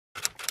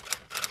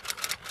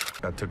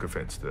I took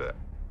offense to that.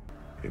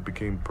 It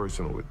became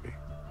personal with me.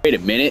 Wait a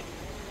minute.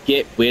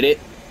 Get with it.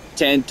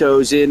 10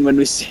 toes in when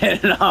we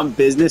stand on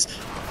business.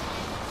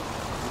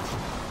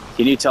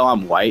 Can you tell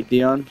I'm white,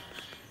 Dion?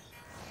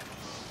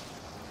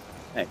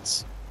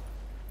 Thanks.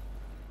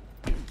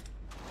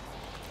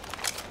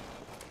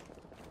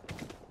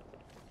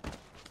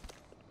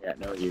 Yeah,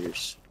 no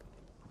ears.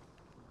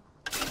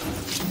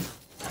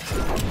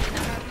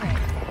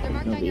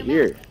 Nobody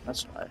here.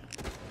 That's why.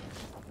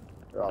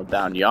 They're all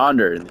down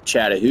yonder in the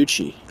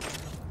Chattahoochee.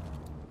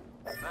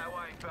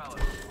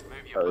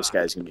 Oh, this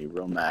guy's gonna be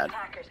real mad.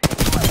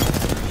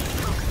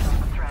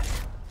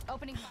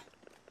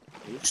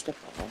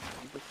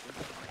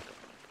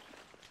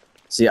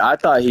 See, I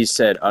thought he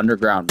said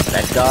underground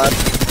mech god,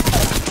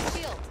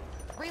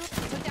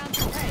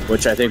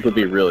 which I think would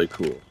be really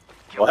cool.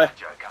 What?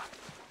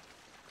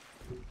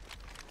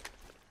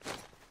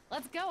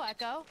 Let's go,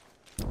 Echo.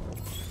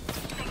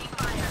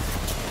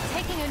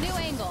 Taking a new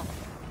angle.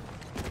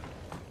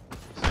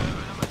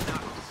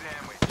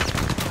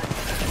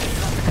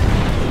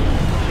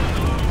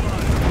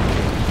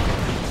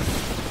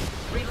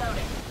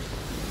 Reloading.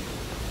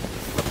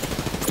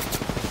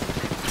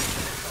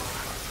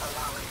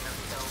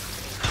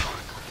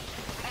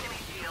 Enemy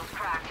shield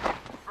cracked.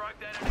 Frag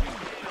that enemy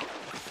shield.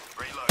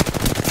 Reloading.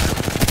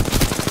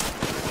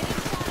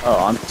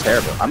 Oh, I'm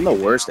terrible. I'm the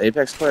worst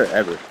Apex player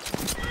ever.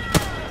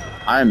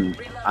 I'm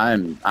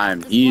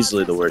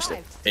easily the worst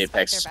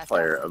Apex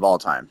player of all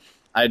time.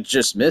 I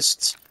just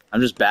missed.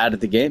 I'm just bad at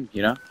the game,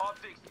 you know?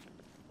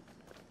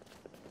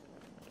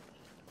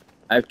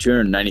 I have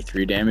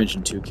 293 damage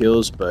and 2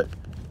 kills, but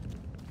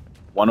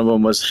one of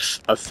them was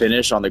a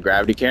finish on the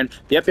gravity cannon.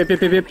 Yep.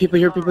 People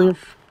here.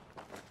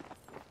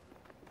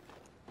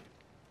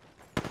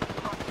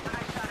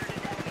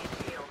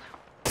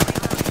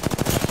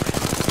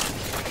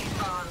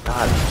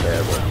 God, I'm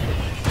terrible.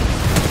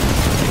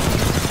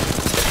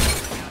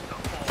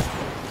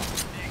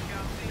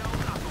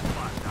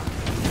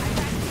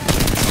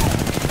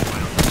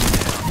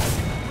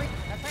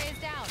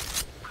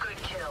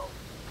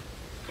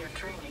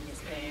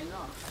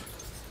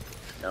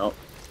 Nope.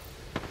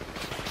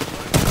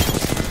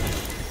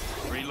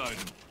 Reloading.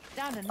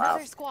 Down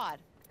another squad.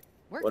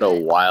 What a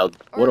wild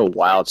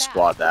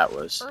squad that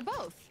was. Or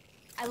both.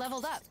 I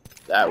leveled up.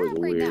 That was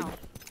weird.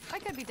 I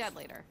could be dead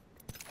later.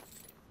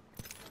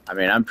 I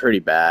mean, I'm pretty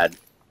bad.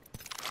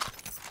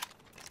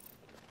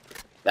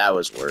 That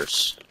was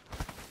worse.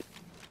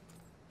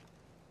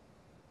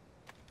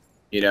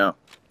 You know,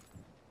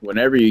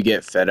 whenever you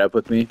get fed up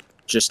with me,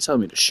 just tell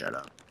me to shut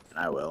up, and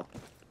I will.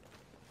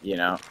 You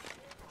know?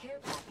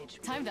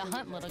 Time to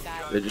hunt, little guy.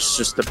 It's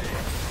just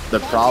the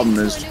problem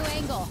is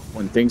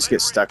when things get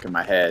stuck in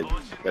my head,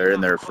 they're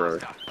in there for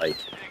like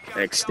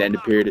an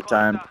extended period of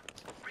time.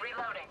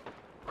 Reloading.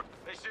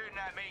 They're shooting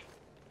at me.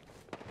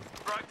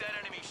 Broke that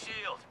enemy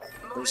shield.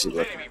 Where's he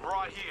looking? Enemy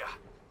right here.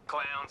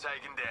 Clown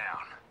taken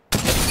down.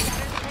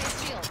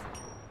 Shield.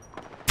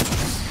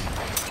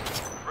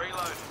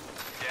 Reloading.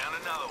 Down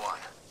another one.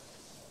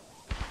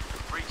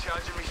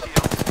 Recharging my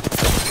shield.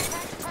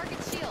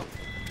 Target shield.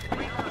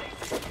 Reloading.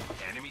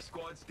 Enemy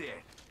squad's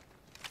dead.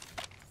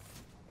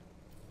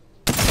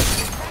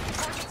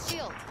 Target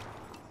shield.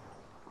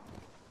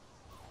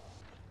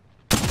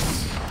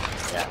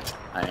 Yeah,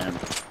 I am.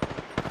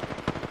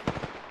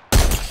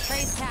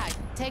 Trace tag.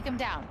 Take him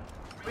down.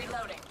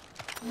 Reloading.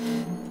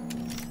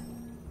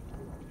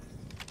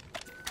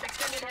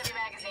 Extended heavy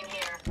magazine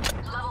here.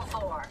 Level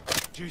 4.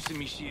 Juicing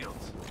me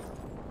shields.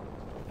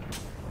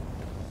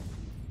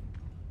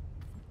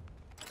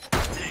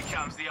 Here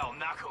comes the old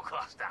knuckle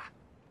cluster.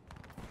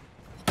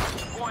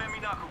 Boy, enemy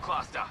knuckle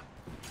cluster.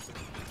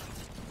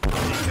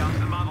 Here comes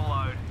the mother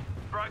load.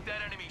 Broke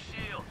that enemy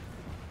shield.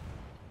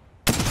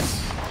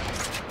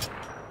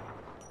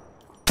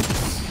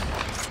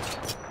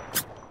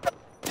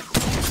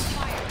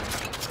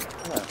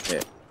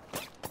 Yeah.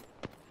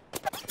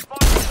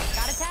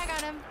 Got a tag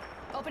on him.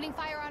 Opening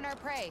fire on our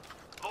prey.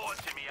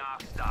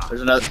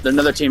 There's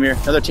another team here.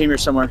 Another team here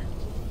somewhere.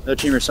 Another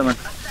team here somewhere.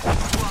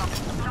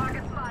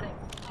 Target spotted.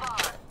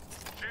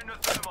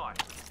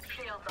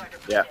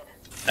 Yeah,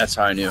 that's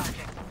how I knew.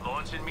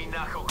 Launching me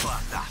knuckle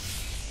cluster.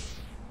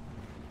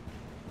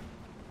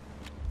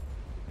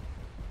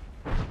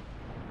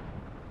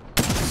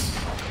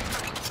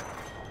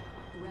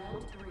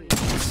 Round 3.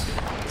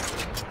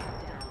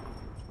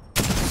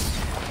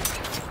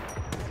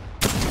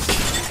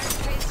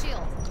 Prey's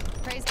shield.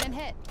 Prey's been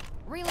hit.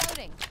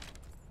 Reloading.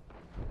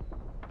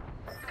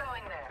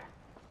 Going there.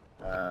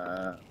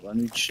 Let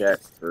me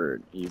check for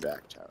an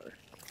evac tower.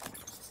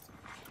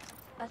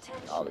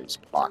 All these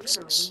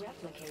boxes.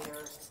 Here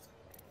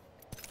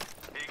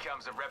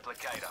comes a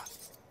replicator.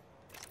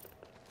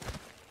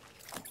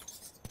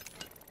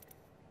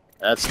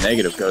 That's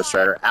negative, Ghost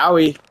Rider.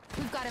 Owie!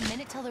 We've got a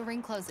minute till the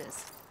ring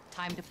closes.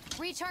 Time to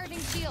recharging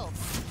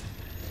shields.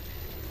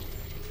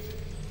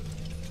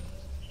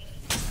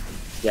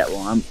 Yeah,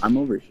 well, I'm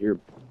over here,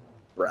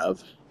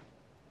 bruv.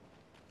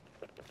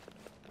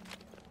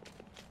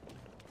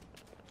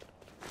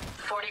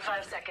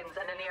 45 seconds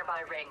and a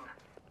nearby ring.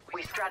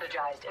 We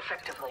strategized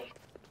effectively.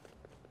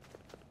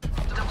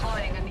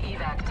 Deploying an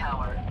evac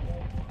tower.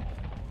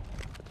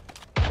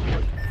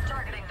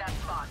 Targeting that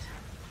spot.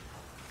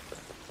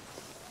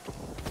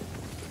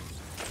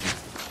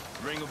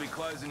 Ring will be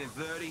closing in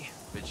 30,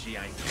 but she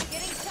ain't.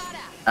 Getting shot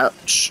at.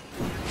 Ouch.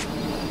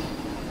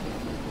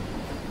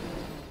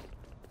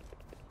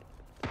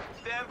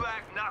 Stand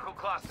back, knuckle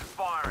clusters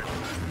firing.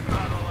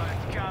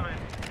 Overload's coming.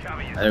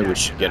 Cover your I think we stack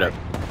should get up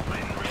today.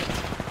 Letting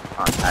rip.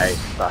 on height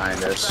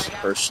behind us,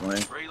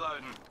 personally.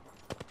 Reloading.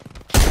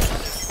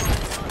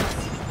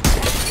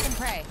 And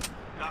prey.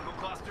 Knuckle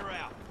cluster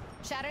out.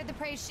 Shattered the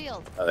prey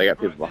shield. Oh, they got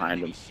Broke people that behind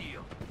enemy them.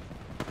 shield.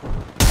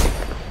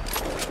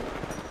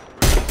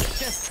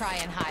 Just try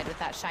and hide with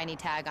that shiny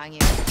tag on you.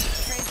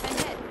 Prey's been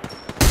hit.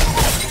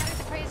 Shattered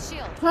the prey's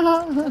shield.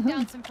 Took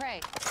down some prey.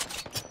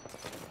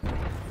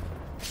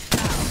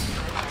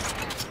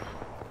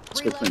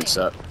 Let's go clean this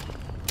up.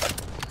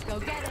 Go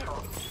get it.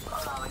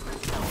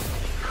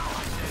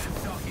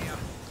 Stock here.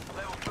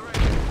 Level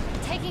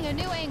 3. Taking a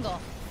new angle.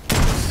 Give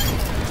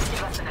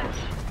us an edge.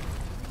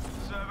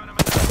 Serving them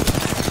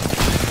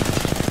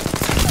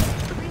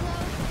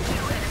Reload. 2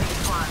 enemy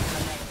squads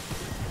remain.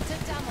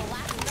 Took down the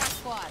last of our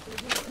squad.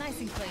 Nice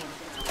and clean.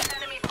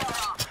 Enemy far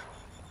off.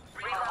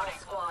 Reloading.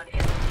 Squad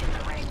isn't in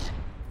the range.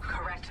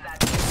 Correct that.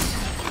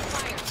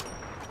 Fire.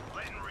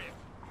 letting rip.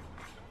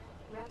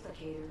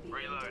 Replicator being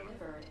Reload.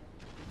 delivered.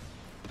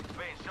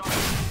 Being shot.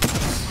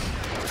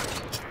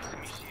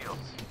 Using me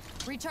shields.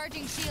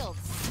 Recharging shields.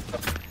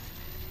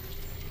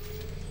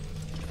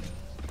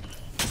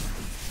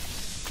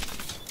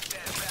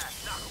 Stand back,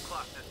 knuckle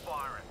clusters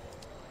firing.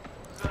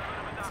 Serving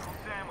them a knuckle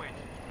sandwich.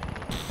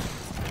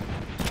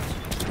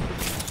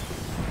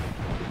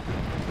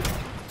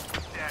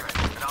 Damn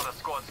it, another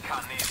squad's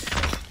cutting in.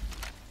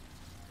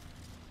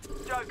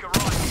 Joker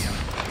right here.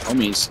 Homie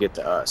needs to get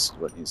to us, is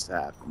what needs to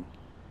happen.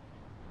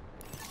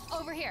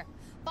 Over here.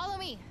 Follow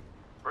me.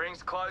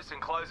 Ring's close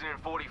and closing in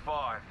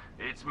 45.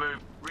 It's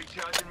moved.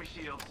 Recharging my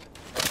shields.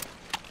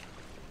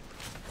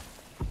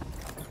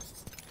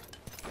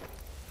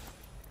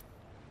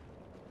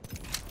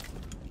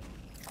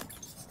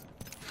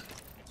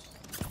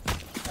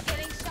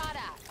 Getting shot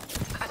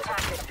at.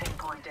 Attack is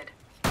pinpointed.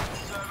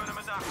 Serving them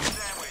a knuckle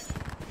sandwich.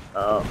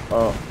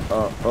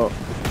 Oh.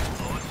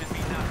 Launching me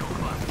knuckle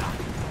cluster.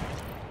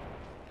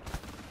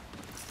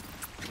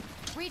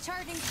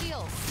 Recharging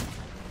shields.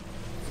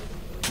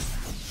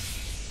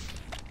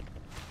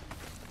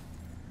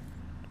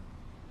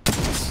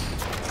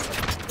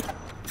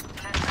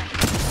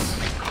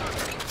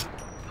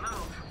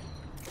 Move.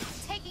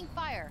 Taking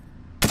fire.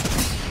 Here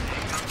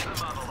comes the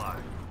mother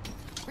load.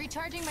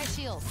 Recharging my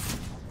shields.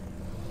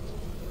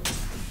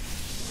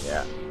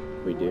 Yeah,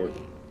 we do.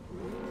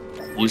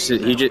 He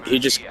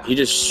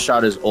just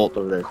shot his ult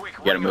over there. Quick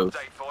You gotta ring move.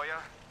 update for you.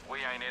 We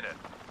ain't in it.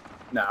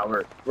 Nah,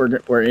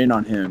 we're in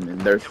on him and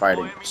they're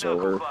fighting, Deploying me so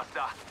knuckle we're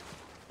cluster.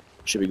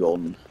 should be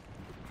golden.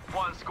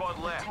 One squad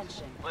left.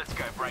 Attention. Let's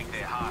go break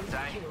their hearts,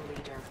 eh? Kill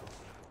leader.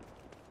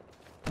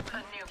 A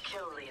new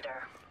kill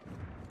leader.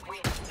 We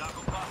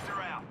Knuckle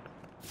cluster out.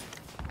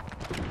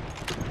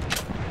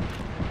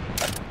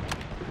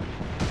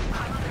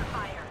 I'm under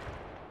fire.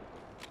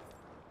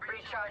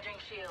 Recharging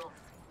shields.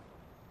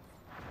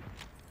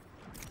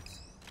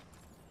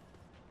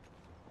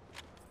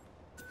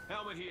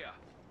 Helmet here.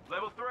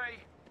 Level 3.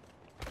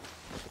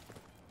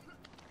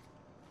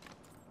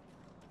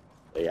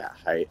 Yeah,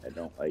 height, I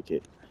don't like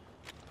it.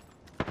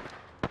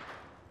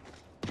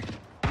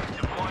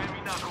 Deploying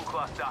me knuckle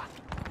cluster.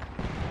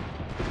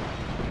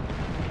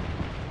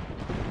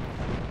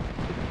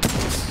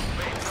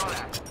 Being shot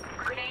at.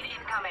 Grenade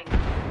incoming.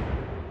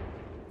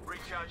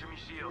 Recharging me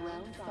shields.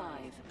 Round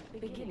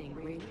 5, beginning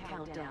ring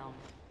countdown.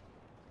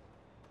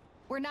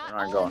 We're not We're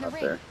not all going in the up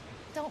ring. there.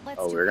 Don't let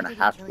Oh, we're gonna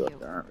stupidity have to kill go you.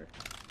 up there, aren't we?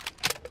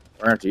 We're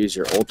gonna have to use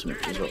your ultimate,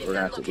 is what we're gonna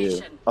have to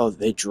do. Oh,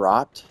 they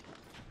dropped?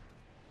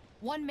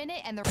 1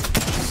 minute and the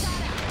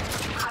shot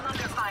at. I'm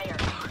under fire.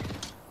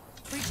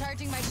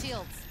 Recharging my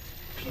shields.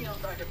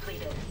 Shields are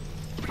depleted.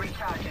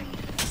 Recharging.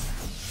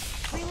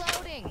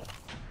 Reloading.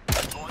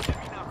 Launching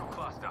me knuckle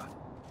cluster.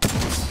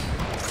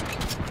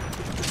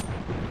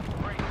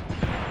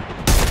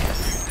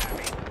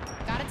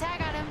 Got a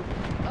tag on him.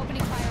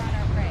 Opening fire on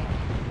our prey.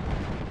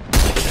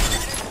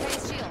 Shattered the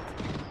prey's shield.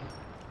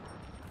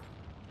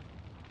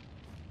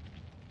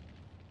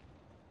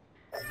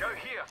 Go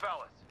here,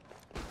 fellas.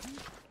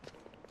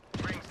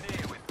 Rings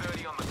near with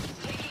 30 on the...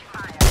 Taking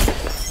fire.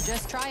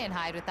 Just try and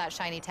hide with that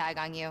shiny tag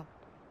on you.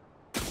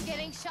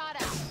 Getting shot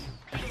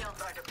at.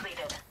 Shields are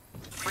depleted.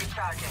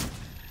 Recharging.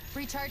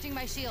 Recharging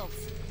my shields.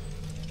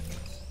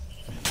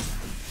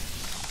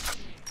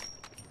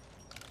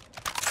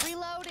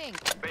 Reloading.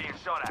 Being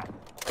shot at.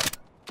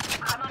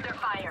 I'm under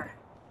fire.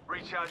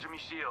 Recharging me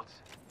shields.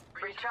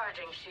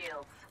 Recharging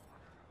shields.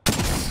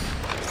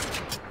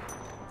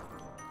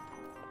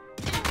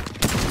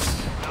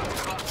 Knuckle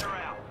cluster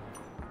out.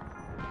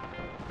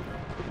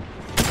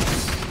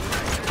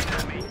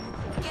 Enemy.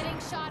 Getting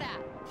shot at.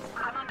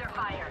 I'm under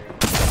fire.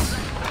 Let's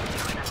put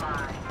you in a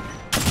line.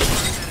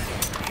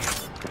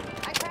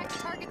 I cracked the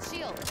target's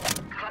shield.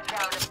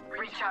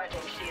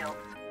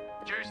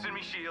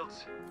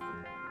 shields.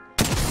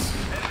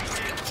 Enemy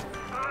hit.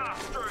 Ah,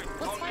 screwed.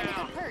 Let's On find a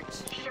now. good perch.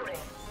 Shooting.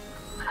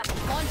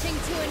 Launching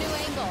to a new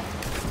angle.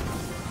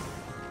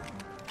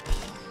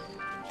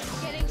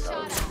 Getting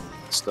shot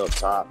at. Still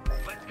top.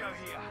 Let's go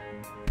here.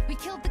 We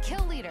killed the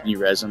kill leader. Can you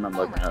res him? I'm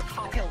looking Homer,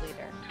 up. kill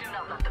leader. Do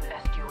not let them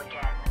best you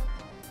again.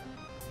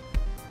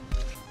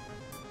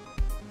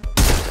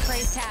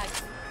 Praise tag.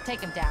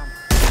 Take him down.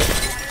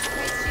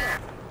 Praise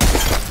shield.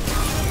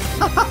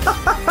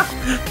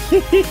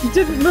 He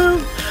didn't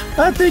move.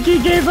 I think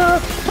he gave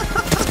up.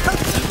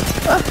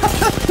 I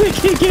think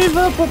he gave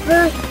up up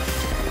there.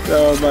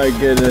 Oh my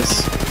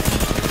goodness.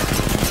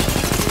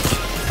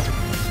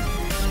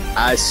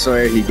 I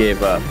swear he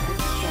gave up.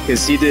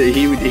 Cause he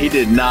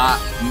did not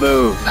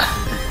move.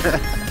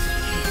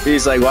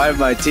 He's like, why did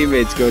my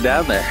teammates go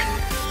down there?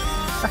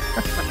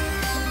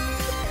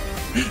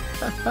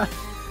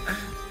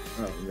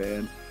 Oh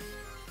man.